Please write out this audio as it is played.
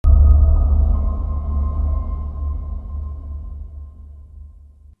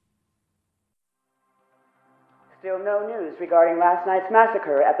still no news regarding last night's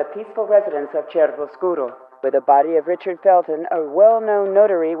massacre at the peaceful residence of Cervoscuro, where the body of Richard Felton, a well-known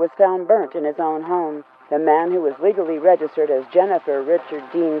notary, was found burnt in his own home. The man who was legally registered as Jennifer Richard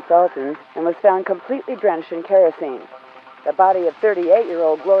Dean Felton and was found completely drenched in kerosene. The body of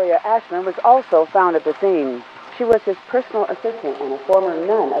 38-year-old Gloria Ashman was also found at the scene. She was his personal assistant and a former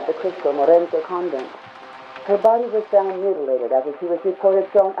nun at the Cristo Morente convent. Her body was found mutilated after she was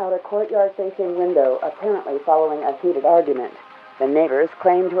reported thrown out a courtyard-facing window, apparently following a heated argument. The neighbors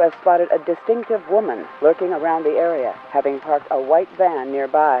claim to have spotted a distinctive woman lurking around the area, having parked a white van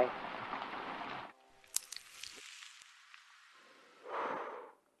nearby.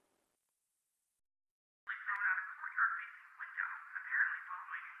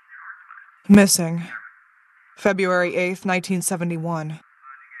 Missing. February 8th, 1971.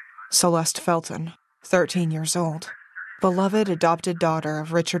 Celeste Felton, 13 years old. Beloved adopted daughter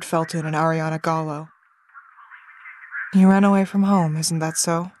of Richard Felton and Ariana Gallo. You ran away from home, isn't that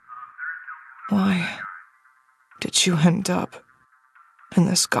so? Why did you end up in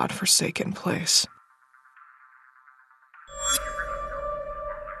this godforsaken place?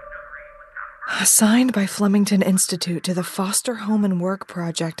 Assigned by Flemington Institute to the Foster Home and Work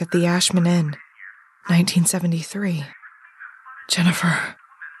Project at the Ashman Inn, 1973. Jennifer,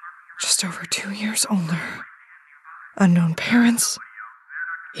 just over 2 years older. Unknown parents.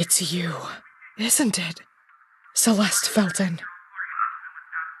 It's you, isn't it? Celeste Felton.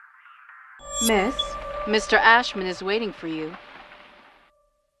 Miss, Mr. Ashman is waiting for you.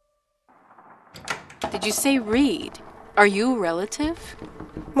 Did you say Reed? Are you a relative?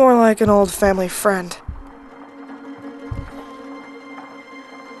 More like an old family friend.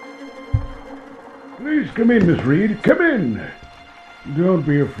 Please come in, Miss Reed. Come in. Don't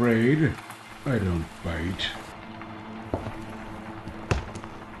be afraid. I don't bite.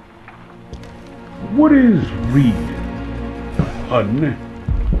 What is Reed? A pun?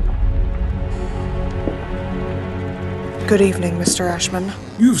 Good evening, Mr. Ashman.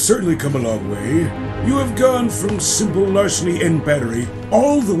 You've certainly come a long way. You have gone from simple larceny and battery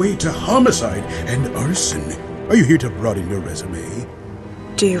all the way to homicide and arson. Are you here to broaden your resume?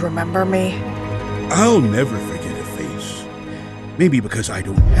 Do you remember me? I'll never forget a face. Maybe because I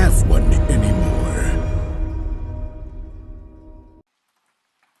don't have one anymore.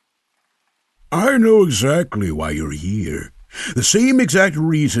 I know exactly why you're here. The same exact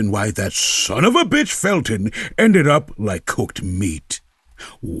reason why that son of a bitch Felton ended up like cooked meat.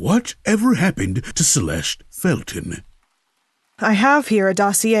 What ever happened to Celeste Felton? I have here a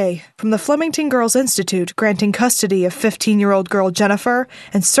dossier from the Flemington Girls Institute granting custody of 15-year-old girl Jennifer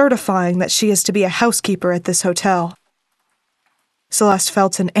and certifying that she is to be a housekeeper at this hotel. Celeste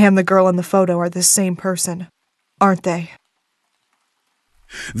Felton and the girl in the photo are the same person, aren't they?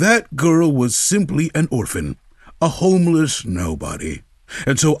 That girl was simply an orphan, a homeless nobody,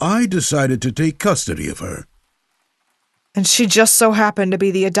 and so I decided to take custody of her. And she just so happened to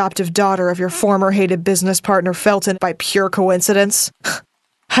be the adoptive daughter of your former hated business partner Felton by pure coincidence?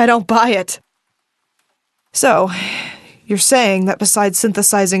 I don't buy it. So, you're saying that besides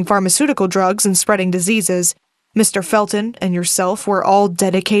synthesizing pharmaceutical drugs and spreading diseases, Mr. Felton and yourself were all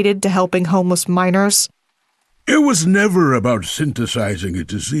dedicated to helping homeless minors? It was never about synthesizing a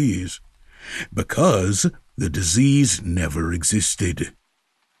disease, because the disease never existed.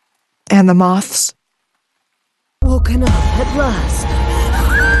 And the moths? Woken up at last.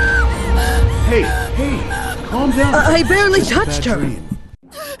 Hey, calm down. I barely touched her.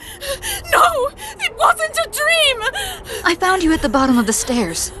 No, it wasn't a dream. I found you at the bottom of the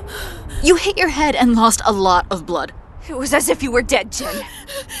stairs. You hit your head and lost a lot of blood. It was as if you were dead, Jen.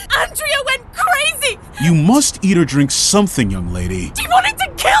 Andrea went crazy. You must eat or drink something, young lady. She wanted to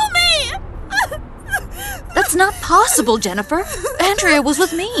kill me. That's not possible, Jennifer. Andrea was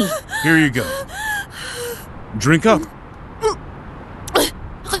with me. Here you go. Drink up.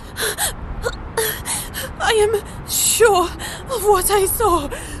 I am sure of what I saw.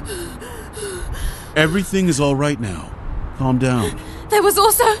 Everything is all right now. Calm down. There was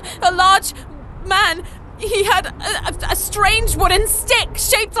also a large man. He had a strange wooden stick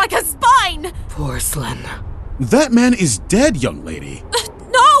shaped like a spine. Porcelain. That man is dead, young lady.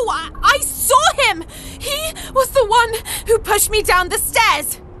 No, I saw him. He was the one who pushed me down the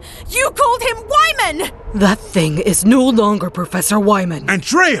stairs. You called him Wyman! That thing is no longer Professor Wyman.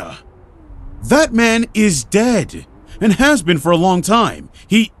 Andrea! That man is dead, and has been for a long time.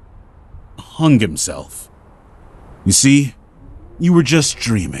 He hung himself. You see, you were just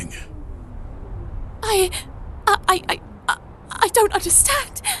dreaming. I don't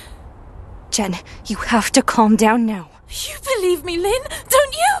understand. Jen, you have to calm down now. You believe me, Lynn,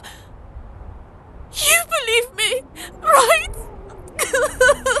 don't you? You believe me, right?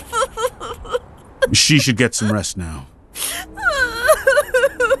 She should get some rest now.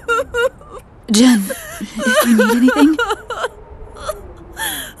 Jen, if you need anything...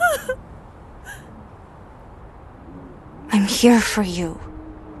 I'm here for you.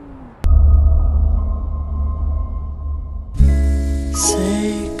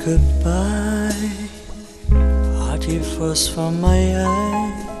 Say goodbye. Hearty force from my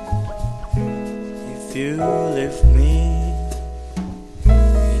eye. If you leave me,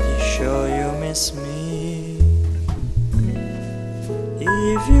 pretty sure you miss me.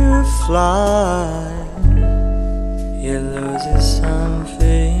 If you fly, you lose something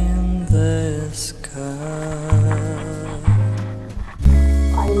in the sky.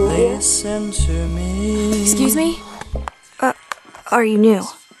 Listen to me. Excuse me? Are you new?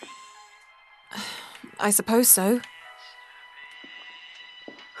 I suppose so.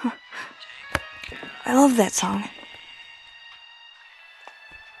 I love that song.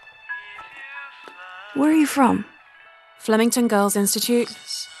 Where are you from? Flemington Girls Institute.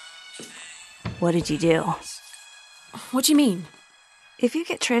 What did you do? What do you mean? If you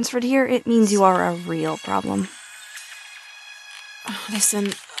get transferred here, it means you are a real problem.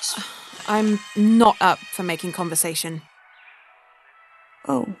 Listen, I'm not up for making conversation.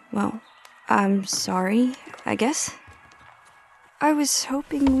 Oh, well, I'm sorry, I guess. I was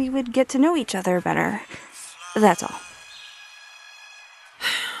hoping we would get to know each other better. That's all.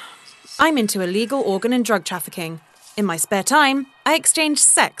 I'm into illegal organ and drug trafficking. In my spare time, I exchange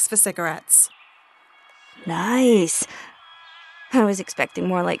sex for cigarettes. Nice. I was expecting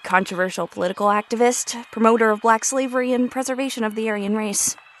more like controversial political activist, promoter of black slavery and preservation of the Aryan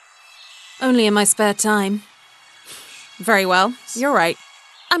race. Only in my spare time. Very well, you're right.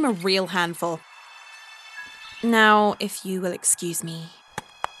 I'm a real handful. Now, if you will excuse me.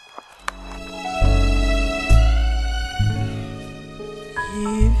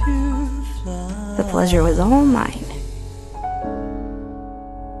 The pleasure was all mine.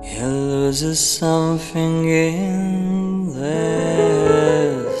 You lose something in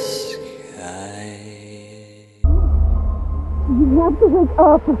the sky. You have to wake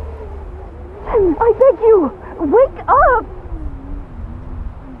up. I beg you, wake up!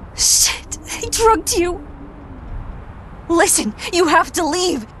 Shit, they drugged you. Listen, you have to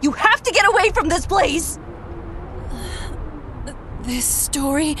leave. You have to get away from this place. This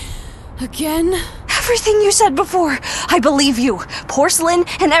story again? Everything you said before, I believe you. Porcelain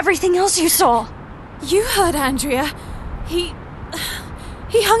and everything else you saw. You heard Andrea. He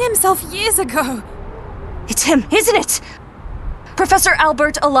hung himself years ago. It's him, isn't it? Professor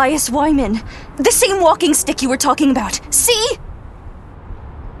Albert Elias Wyman. The same walking stick you were talking about. See?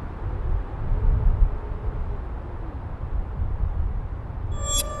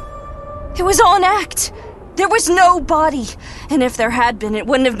 It was all an act. There was no body. And if there had been, it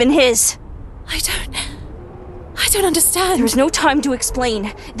wouldn't have been his. I don't understand. There's no time to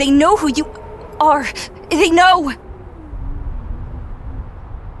explain. They know who you are. They know.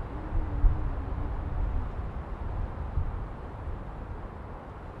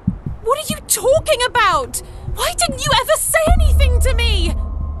 What are you talking about? Why didn't you ever say anything to me?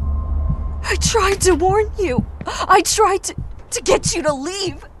 I tried to warn you. I tried to get you to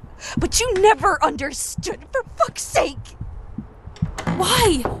leave. But you never understood, for fuck's sake.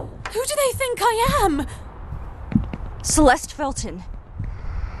 Why? Who do they think I am? Celeste Felton.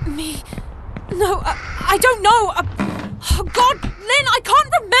 Me? No, I don't know. Oh God, Lynn, I can't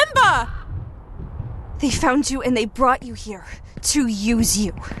remember! They found you and they brought you here to use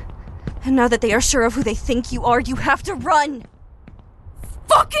you. And now that they are sure of who they think you are, you have to run.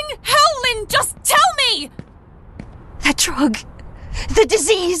 Fucking hell, Lynn, just tell me! That drug. The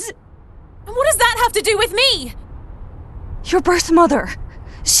disease. And what does that have to do with me? Your birth mother.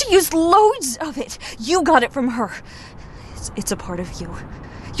 She used loads of it. You got it from her. It's a part of you.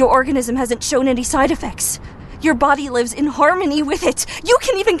 Your organism hasn't shown any side effects. Your body lives in harmony with it. You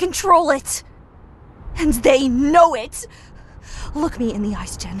can even control it. And they know it. Look me in the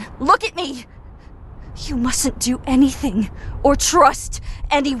eyes, Jen. Look at me. You mustn't do anything or trust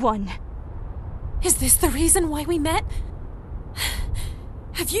anyone. Is this the reason why we met?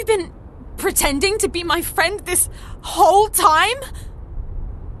 Have you been pretending to be my friend this whole time?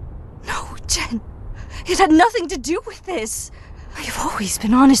 No, Jen. It had nothing to do with this. I've always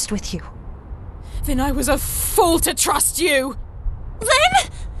been honest with you. Then I was a fool to trust you. Lynn!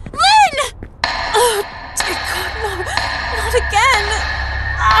 Lynn! Oh, dear God, no. Not again.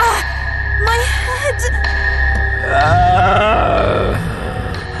 My head.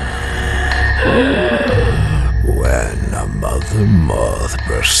 When a mother the moth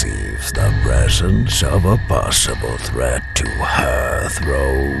perceives the presence of a possible threat to her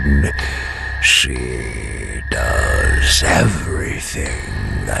throne, she does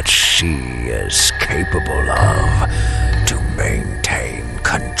everything that she is capable of to maintain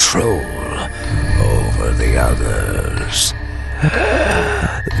control over the others,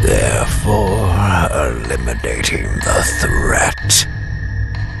 therefore eliminating the threat.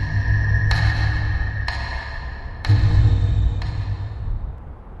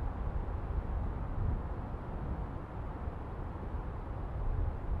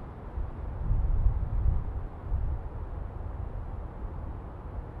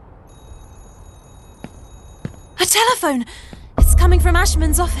 A telephone! It's coming from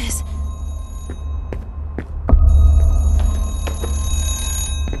Ashman's office.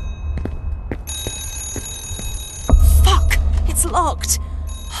 Fuck! It's locked.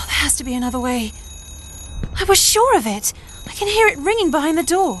 Oh, there has to be another way. I was sure of it. I can hear it ringing behind the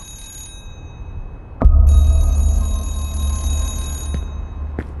door.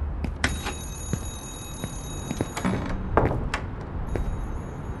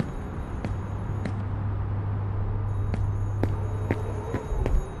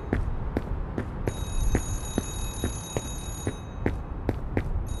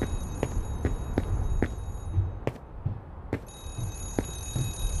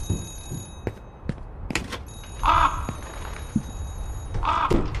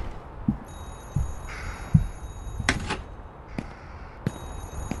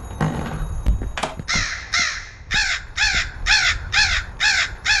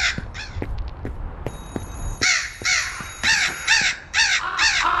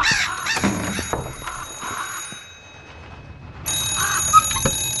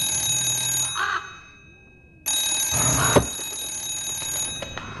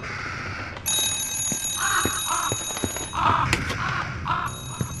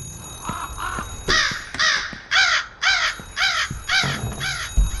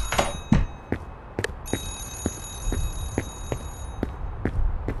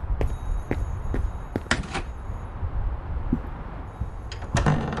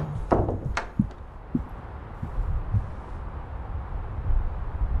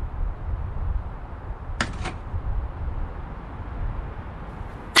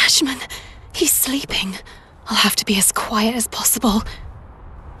 Ashman, he's sleeping. I'll have to be as quiet as possible.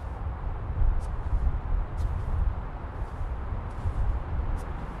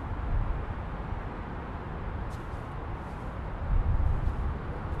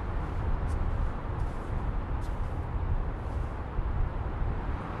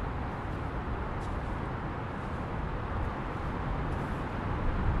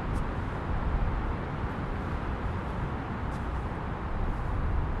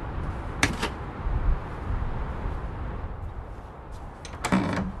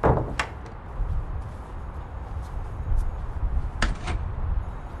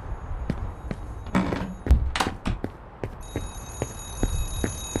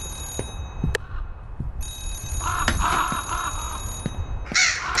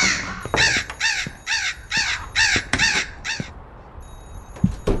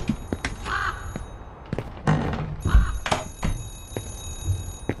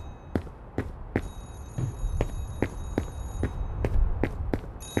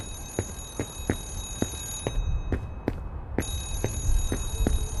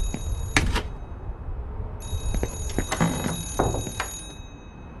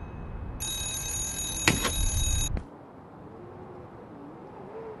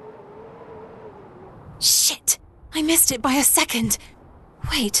 Shit! I missed it by a second.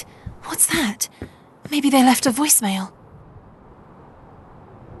 Wait, what's that? Maybe they left a voicemail.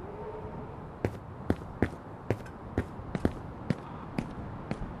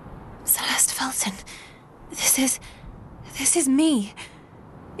 Celeste Felton. This is me.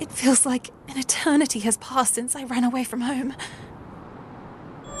 It feels like an eternity has passed since I ran away from home.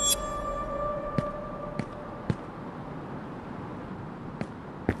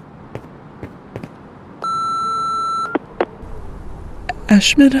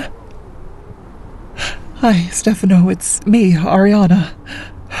 Ashman? Hi, Stefano. It's me, Ariana.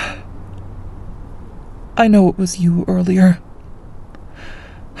 I know it was you earlier.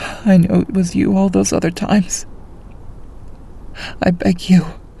 I know it was you all those other times. I beg you,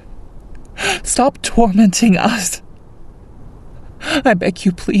 stop tormenting us. I beg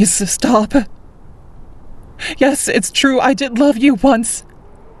you, please, stop. Yes, it's true, I did love you once.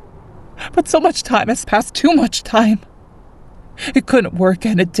 But so much time has passed, too much time. It couldn't work,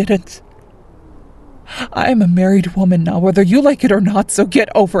 and it didn't. I am a married woman now, whether you like it or not, so get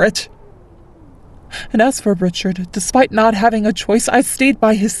over it. And as for Richard, despite not having a choice, I stayed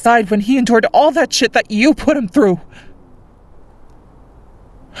by his side when he endured all that shit that you put him through.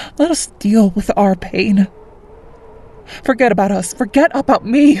 Let us deal with our pain. Forget about us. Forget about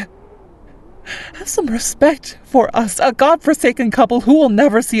me. Have some respect for us, a godforsaken couple who will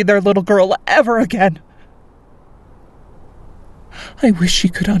never see their little girl ever again. I wish she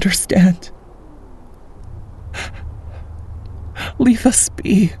could understand. Leave us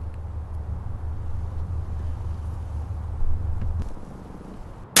be.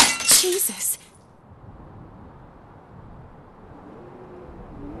 Jesus.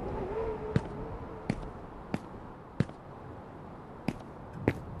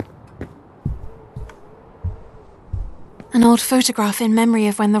 An old photograph in memory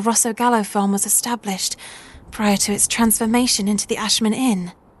of when the Rosso Gallo farm was established, prior to its transformation into the Ashman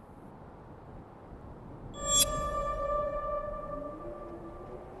Inn.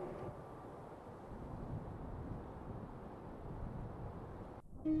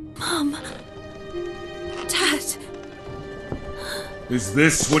 Mom. Dad. Is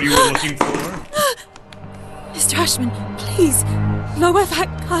this what you were looking for? Mr. Ashman, please, lower that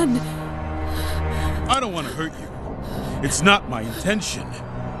gun. I don't want to hurt you. It's not my intention.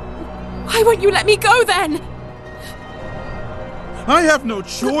 Why won't you let me go then? I have no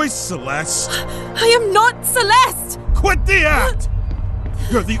choice, Celeste. I am not Celeste! Quit the act!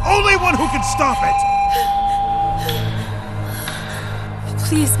 You're the only one who can stop it!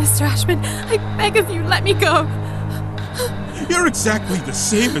 Please, Mr. Ashman, I beg of you, let me go. You're exactly the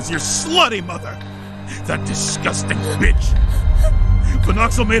same as your slutty mother. That disgusting bitch.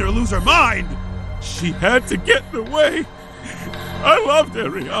 Phenoxyl made her lose her mind. She had to get in the way. I loved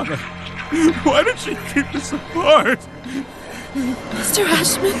Ariana. Why did she keep us apart? Mr.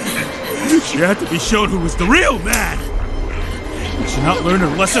 Ashman. She had to be shown who was the real man. Did she not learn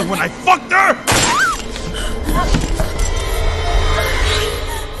her lesson when I fucked her?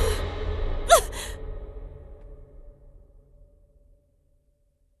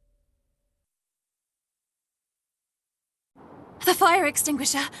 The fire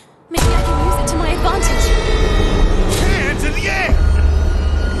extinguisher. Maybe I can use it to my advantage. Hands in the air!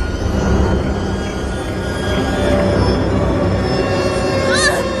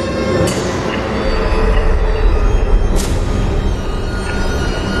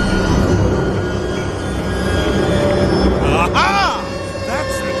 Aha!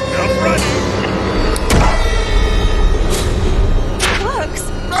 That's enough running! It works!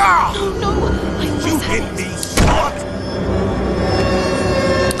 Ah! Oh no! I You must hit have me, slut!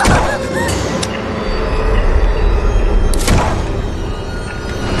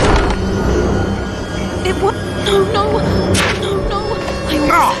 It was. No! I almost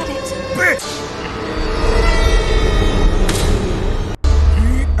had it. Bitch!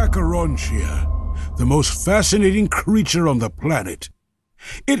 The Acherontia, the most fascinating creature on the planet.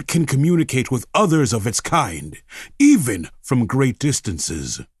 It can communicate with others of its kind, even from great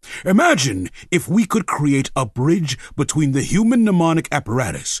distances. Imagine if we could create a bridge between the human mnemonic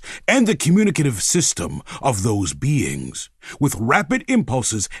apparatus and the communicative system of those beings, with rapid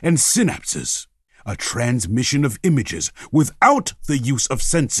impulses and synapses. A transmission of images without the use of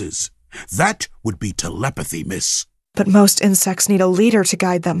senses. That would be telepathy, miss. But most insects need a leader to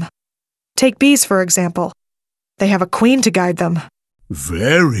guide them. Take bees, for example. They have a queen to guide them.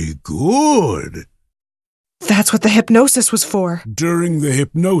 Very good. That's what the hypnosis was for. During the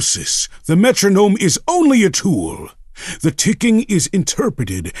hypnosis, the metronome is only a tool. The ticking is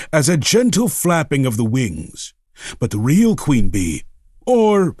interpreted as a gentle flapping of the wings. But the real queen bee,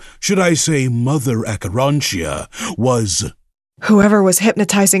 or should I say Mother Acherontia, was... whoever was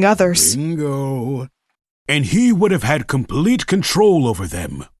hypnotizing others. Bingo. And he would have had complete control over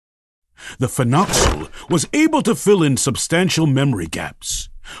them. The phenoxyl was able to fill in substantial memory gaps,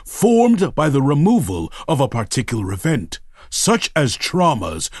 formed by the removal of a particular event, such as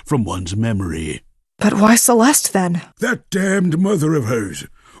traumas from one's memory. But why Celeste, then? That damned mother of hers,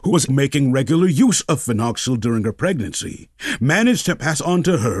 who was making regular use of phenoxyl during her pregnancy, managed to pass on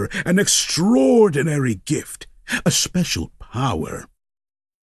to her an extraordinary gift, a special power.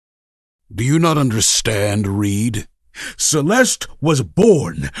 Do you not understand, Reed? Celeste was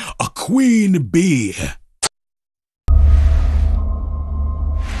born a queen bee.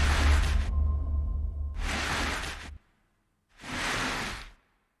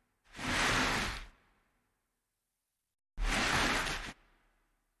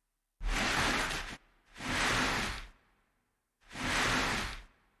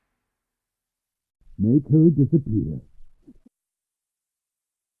 Make her disappear.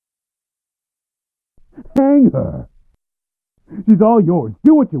 Hang her! She's all yours.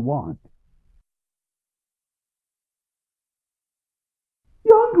 Do what you want.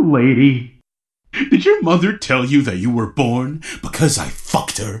 Young lady, did your mother tell you that you were born because I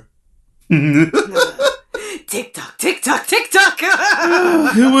fucked her? Tick-tock, tick-tock, tick-tock!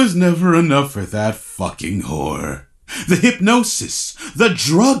 It was never enough for that fucking whore. The hypnosis, the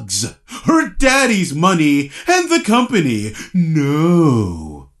drugs, her daddy's money, and the company.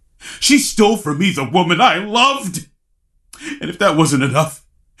 No. She stole from me the woman I loved. And if that wasn't enough,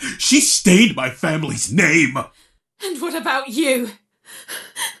 she stained my family's name. And what about you?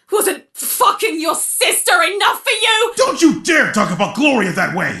 Wasn't fucking your sister enough for you? Don't you dare talk about Gloria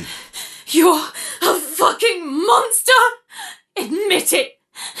that way! You're a fucking monster! Admit it!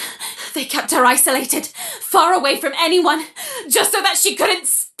 They kept her isolated, far away from anyone, just so that she couldn't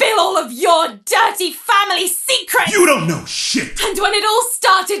spill all of your dirty family secrets! You don't know shit! And when it all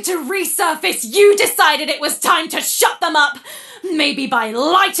started to resurface, you decided it was time to shut them up! Maybe by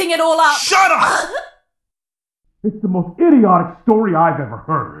lighting it all up! Shut up! It's the most idiotic story I've ever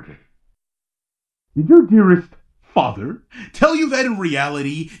heard. Did your dearest father tell you that in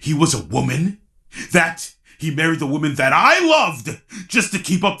reality he was a woman? That he married the woman that I loved just to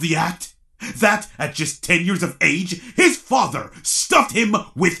keep up the act? That at just 10 years of age, his father stuffed him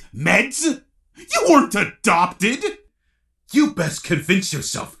with meds? You weren't adopted! You best convince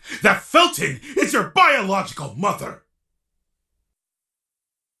yourself that Felton is your biological mother.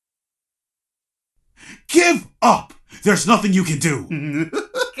 Give up! There's nothing you can do.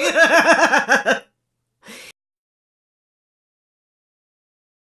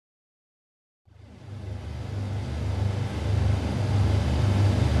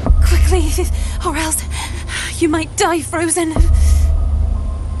 Quickly, or else you might die frozen.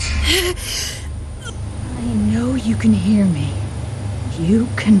 I know you can hear me. You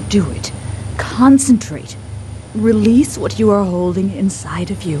can do it. Concentrate. Release what you are holding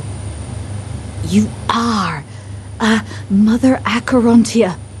inside of you. You are a Mother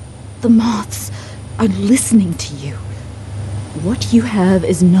Acherontia. The moths are listening to you. What you have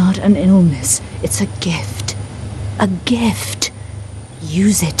is not an illness. It's a gift. A gift.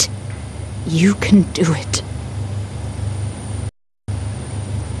 Use it. You can do it.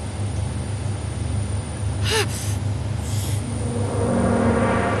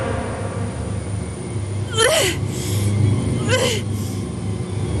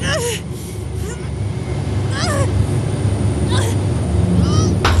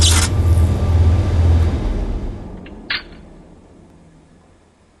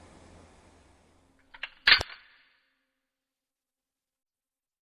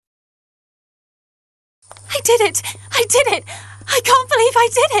 I did it! I did it! I can't believe I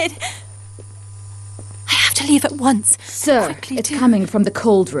did it! I have to leave at once. Sir, Quickly, it's do. coming from the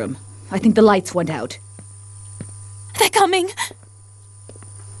cold room. I think the lights went out. They're coming!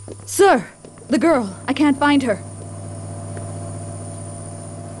 Sir, the girl. I can't find her.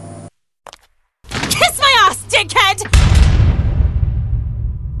 Kiss my ass, dickhead!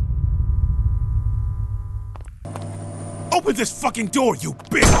 Open this fucking door, you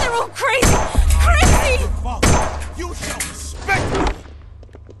bitch! They're all crazy! Crazy! Father, you shall respect me!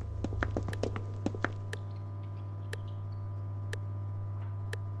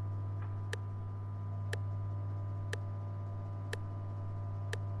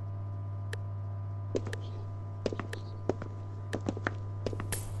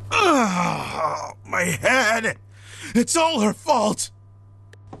 My head! It's all her fault!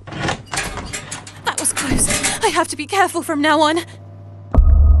 That was close. I have to be careful from now on.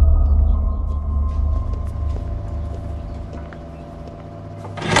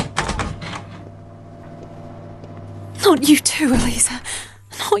 Not you too, Elisa.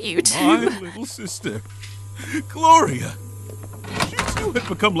 Not you too. My little sister, Gloria. She too had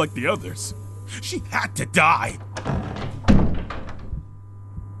become like the others. She had to die.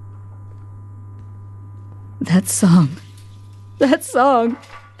 That song. That song.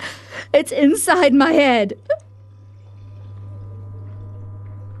 It's inside my head.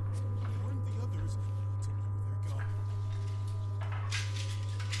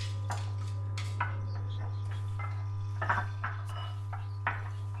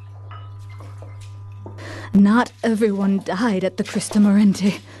 Not everyone died at the Crista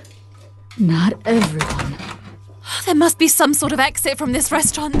Morente. Not everyone. There must be some sort of exit from this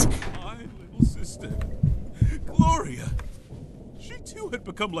restaurant. My little sister, Gloria. She too had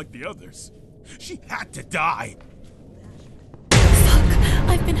become like the others. She had to die. Fuck,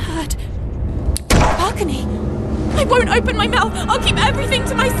 I've been hurt. Balcony. I won't open my mouth. I'll keep everything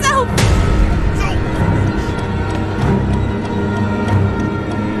to myself.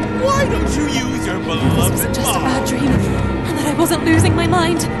 Why don't you use your beloved This was just a mom? bad dream, and that I wasn't losing my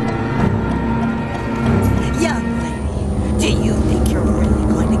mind. Young lady, do you think you're really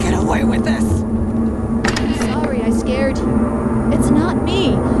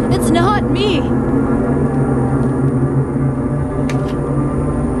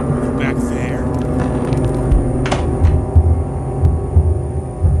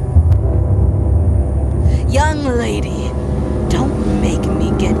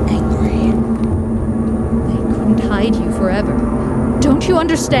you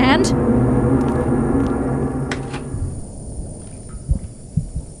understand?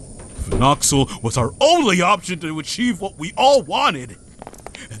 Phenoxyl was our only option to achieve what we all wanted.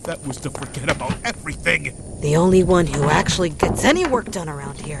 And that was to forget about everything. The only one who actually gets any work done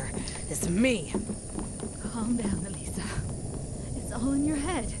around here is me. Calm down, Elisa. It's all in your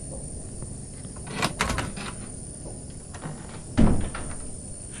head.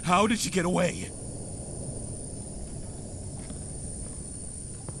 How did she get away?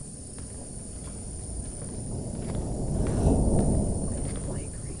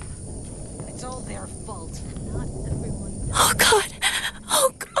 It's all their fault. Not everyone does. Oh God!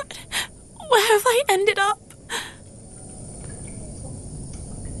 Oh God! Where have I ended up?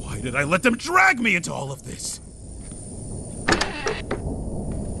 Why did I let them drag me into all of this?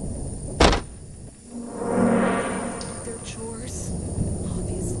 Their chores?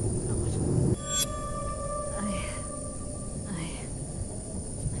 Obviously not. I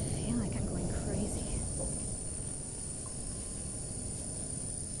feel like I'm going crazy.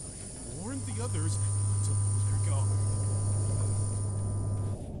 Warn the others to lose their guard.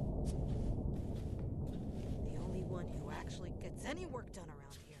 The only one who actually gets any work done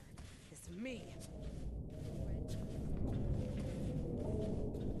around here is me.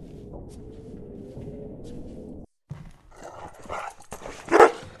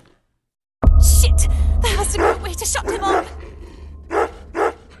 Shit! There has to be a way to shut him up!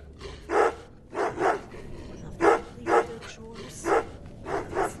 Their chores?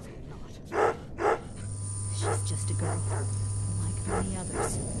 Obviously not. She's just a girl, like many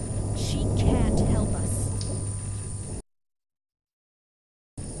others. She can't help us.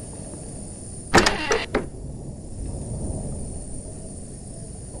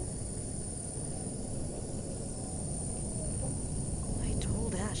 I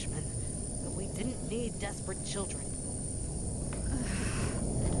told Ashman that we didn't need desperate children.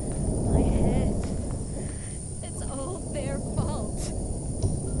 My head. It's all their fault.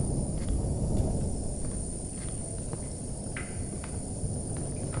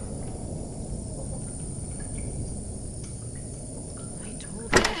 I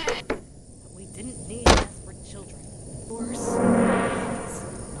told Ashman that we didn't need desperate children. Worse, not.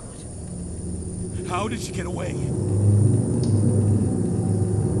 How did she get away?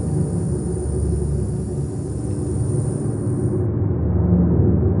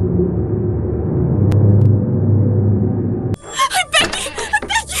 I beg you! I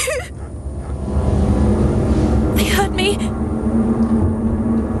beg you! They hurt me. Do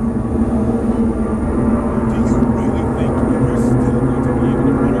you really think you're still going to be able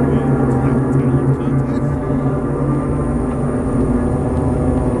to run away into that talent contest?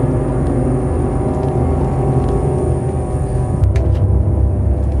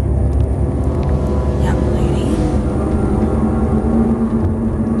 Young lady,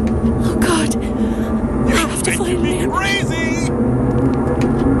 Oh God! I have to find Me him. crazy!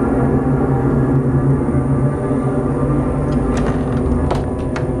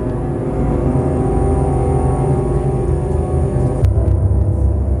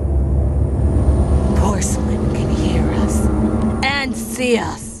 porcelain can hear us and see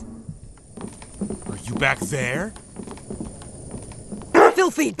us. Are you back there?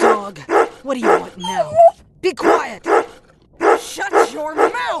 Filthy dog! What do you want now? Be quiet! Shut your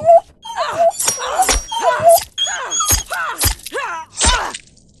mouth!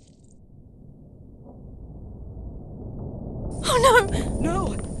 Oh no!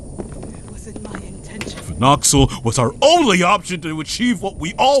 No! It wasn't my intention. Phenoxyl was our only option to achieve what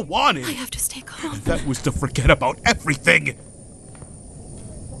we all wanted. I have to stay calm. And that was to forget about everything. They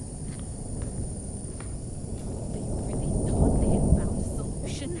really thought they had found a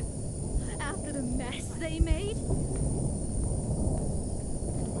solution? After the mess they made?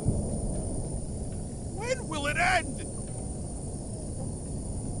 When will it end?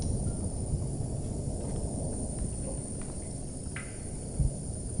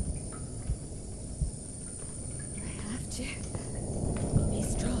 I have to be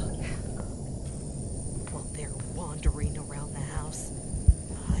strong. While they're wandering around the house,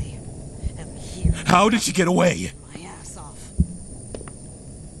 I am here. How did she get away? My ass off.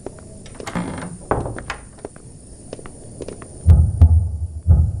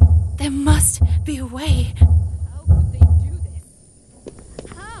 There must be a way. How could they do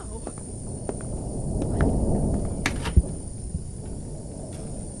this? How?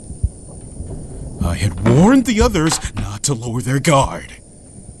 I had warned the others not to lower their guard.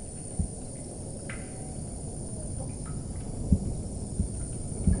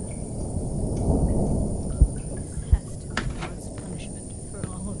 This has to be God's punishment for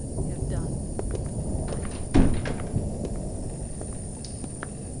all that we have done.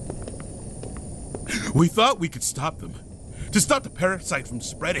 We thought we could stop them, to stop the parasite from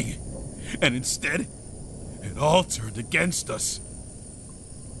spreading. And instead, it all turned against us.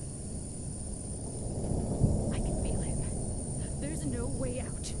 I can feel it. There's no way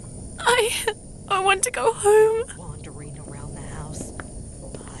out. I want to go home. Wandering around the house.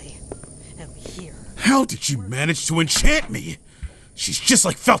 I am here. How did she manage to enchant me? She's just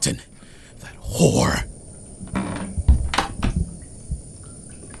like Felton. That whore.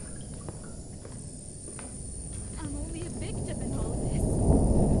 I'm only a victim in all this.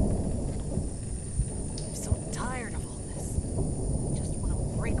 I'm so tired of all this. I just want a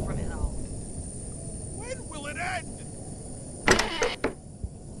break from it all. When will it end?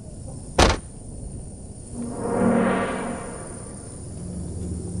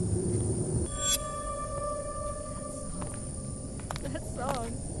 That song.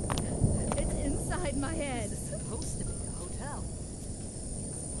 It's inside my head. It's supposed to be a hotel.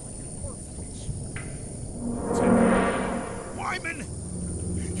 It's like an orphanage. Wyman!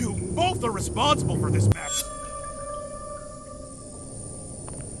 You both are responsible for this mess.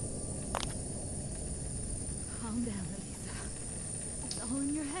 Calm down, Elisa. It's all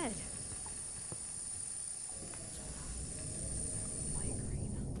in your head.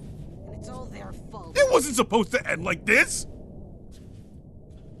 Migraine. And it's all their fault. It wasn't supposed to end like this.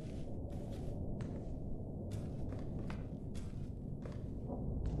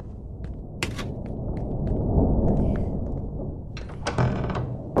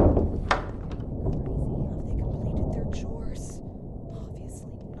 Have they completed their chores?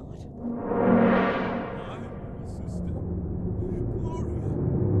 Obviously not. I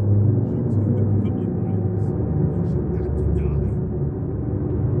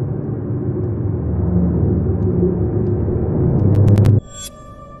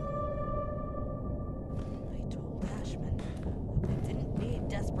told Ashman that we didn't need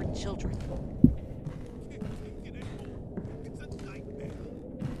desperate children. It's a nightmare.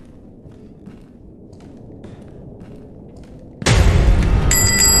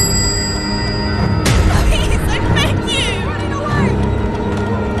 Please, I beg you! Running away!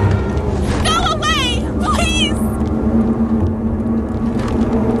 Go away! Please!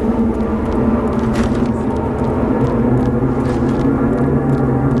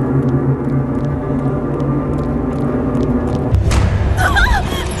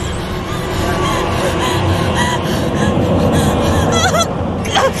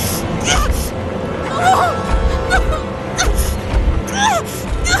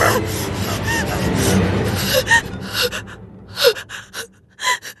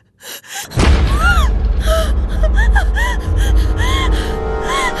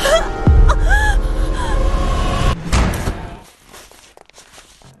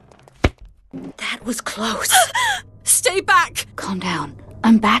 That was close. Stay back! Calm down.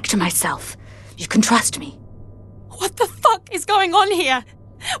 I'm back to myself. You can trust me. What the fuck is going on here?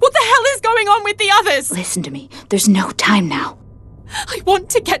 What the hell is going on with the others? Listen to me. There's no time now. I want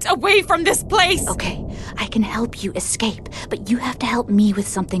to get away from this place! Okay, I can help you escape, but you have to help me with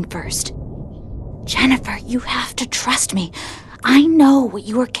something first. Jennifer, you have to trust me. I know what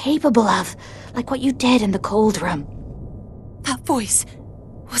you are capable of, like what you did in the cold room. That voice,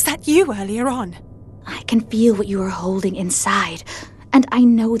 was that you earlier on? I can feel what you are holding inside, and I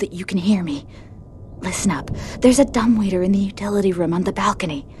know that you can hear me. Listen up. There's a dumbwaiter in the utility room on the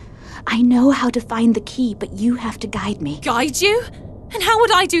balcony. I know how to find the key, but you have to guide me. Guide you? And how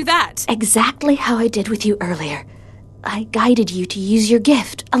would I do that? Exactly how I did with you earlier. I guided you to use your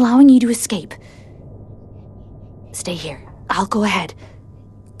gift, allowing you to escape. Stay here. I'll go ahead.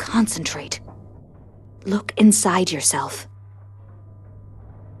 Concentrate. Look inside yourself.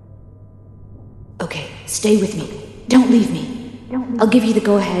 Okay, stay with me. Don't leave me. I'll give you the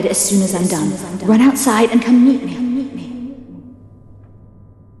go-ahead as soon as I'm done. Run outside and come meet me.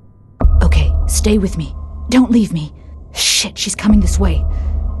 Okay, stay with me. Don't leave me. Shit, she's coming this way.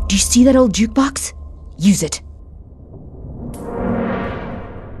 Do you see that old jukebox? Use it.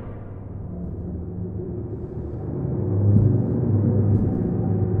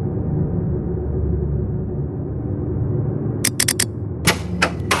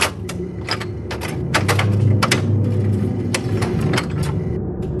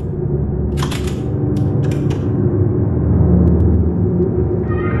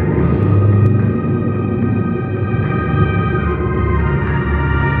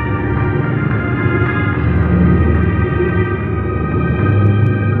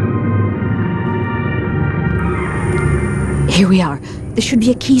 Here we are. There should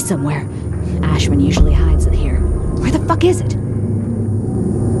be a key somewhere. Ashman usually hides it here. Where the fuck is it?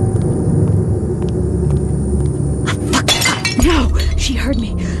 Ah, fuck! No! She heard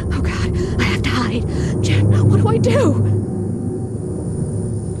me. Oh god, I have to hide. inside. Jen, what do I do?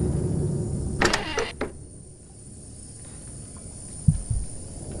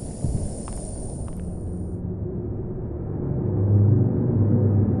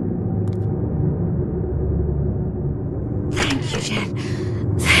 Thank you,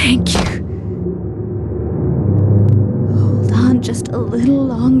 Jen. Thank you. Hold on just a little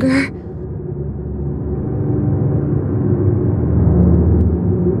longer.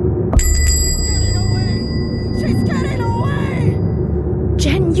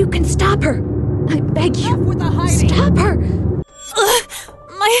 You can stop her. I beg you. With the hiding. Stop her.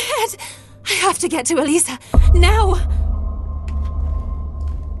 My head! I have to get to Elisa. Now!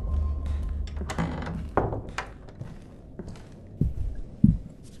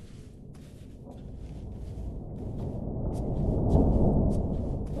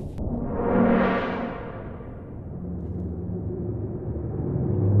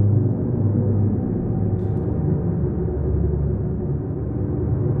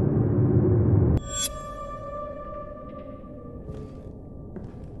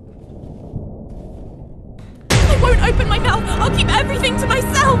 Won't open my mouth. I'll keep everything to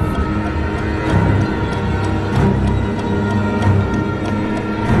myself.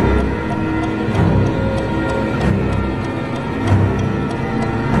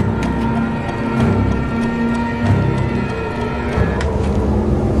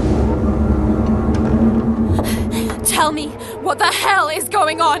 Tell me, what the hell is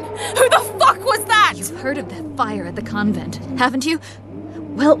going on? Who the fuck was that? You've heard of that fire at the convent, haven't you?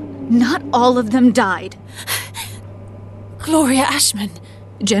 Well, not all of them died. Gloria Ashman.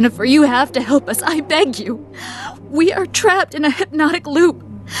 Jennifer, you have to help us, I beg you. We are trapped in a hypnotic loop.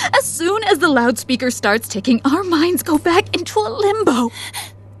 As soon as the loudspeaker starts ticking, our minds go back into a limbo.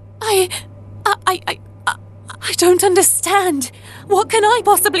 I don't understand. What can I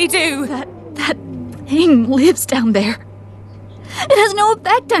possibly do? That thing lives down there. It has no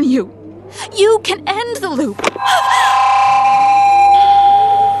effect on you. You can end the loop.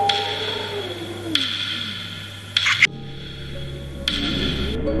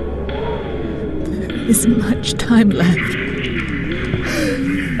 There isn't much time left.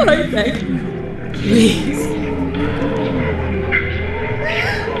 I beg you, please.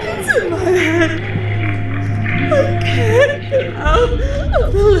 It's in my head. I can't get out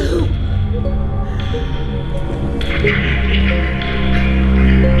of the loop.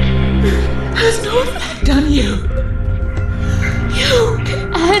 Has no effect on you. You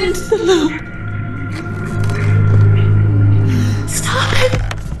can end the loop. Stop it.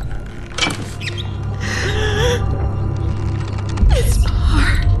 It's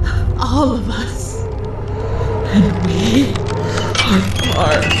part of all of us. And we are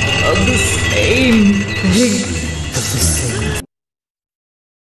part of the same thing. The same